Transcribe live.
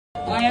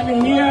I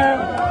am here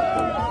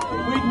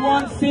with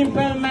one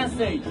simple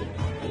message.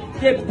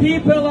 The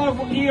people of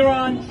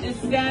Iran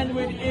stand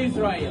with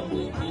Israel.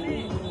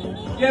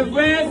 The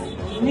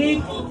West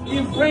needs to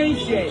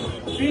differentiate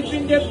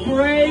between the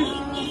brave,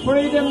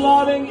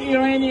 freedom-loving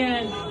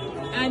Iranians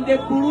and the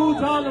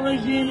brutal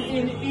regime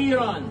in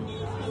Iran.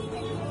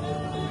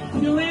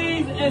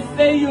 Please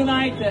stay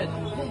united.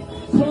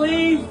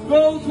 Please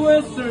go to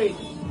the street.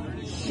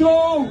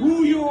 Show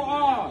who you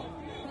are.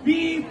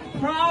 Be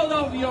proud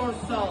of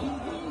yourself.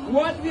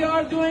 What we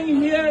are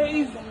doing here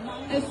is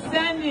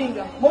standing,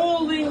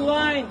 holding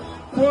line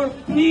for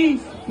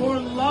peace, for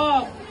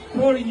love,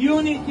 for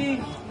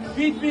unity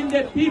between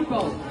the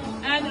people.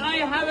 And I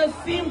have a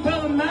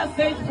simple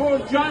message for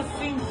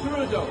Justin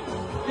Trudeau,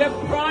 the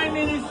Prime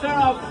Minister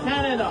of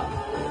Canada.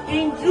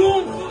 In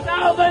June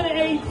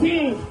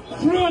 2018,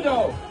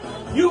 Trudeau,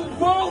 you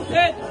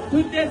voted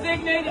to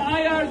designate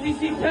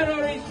IRGC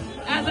terrorists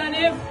as an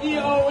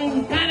FDO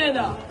in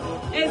Canada.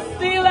 And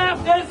still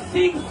after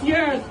 6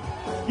 years,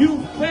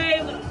 you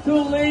failed to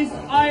list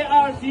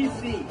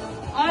IRGC.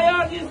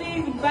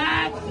 IRGC is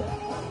back.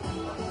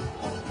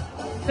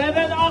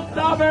 7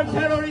 October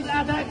terrorist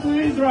attack to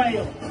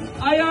Israel.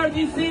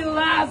 IRGC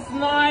last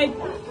night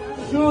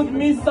shoot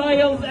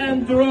missiles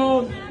and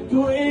drones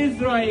to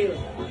Israel.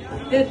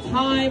 The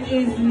time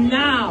is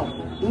now.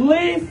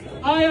 List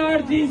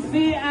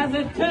IRGC as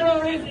a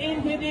terrorist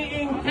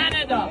entity in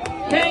Canada.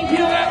 Thank you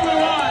very much.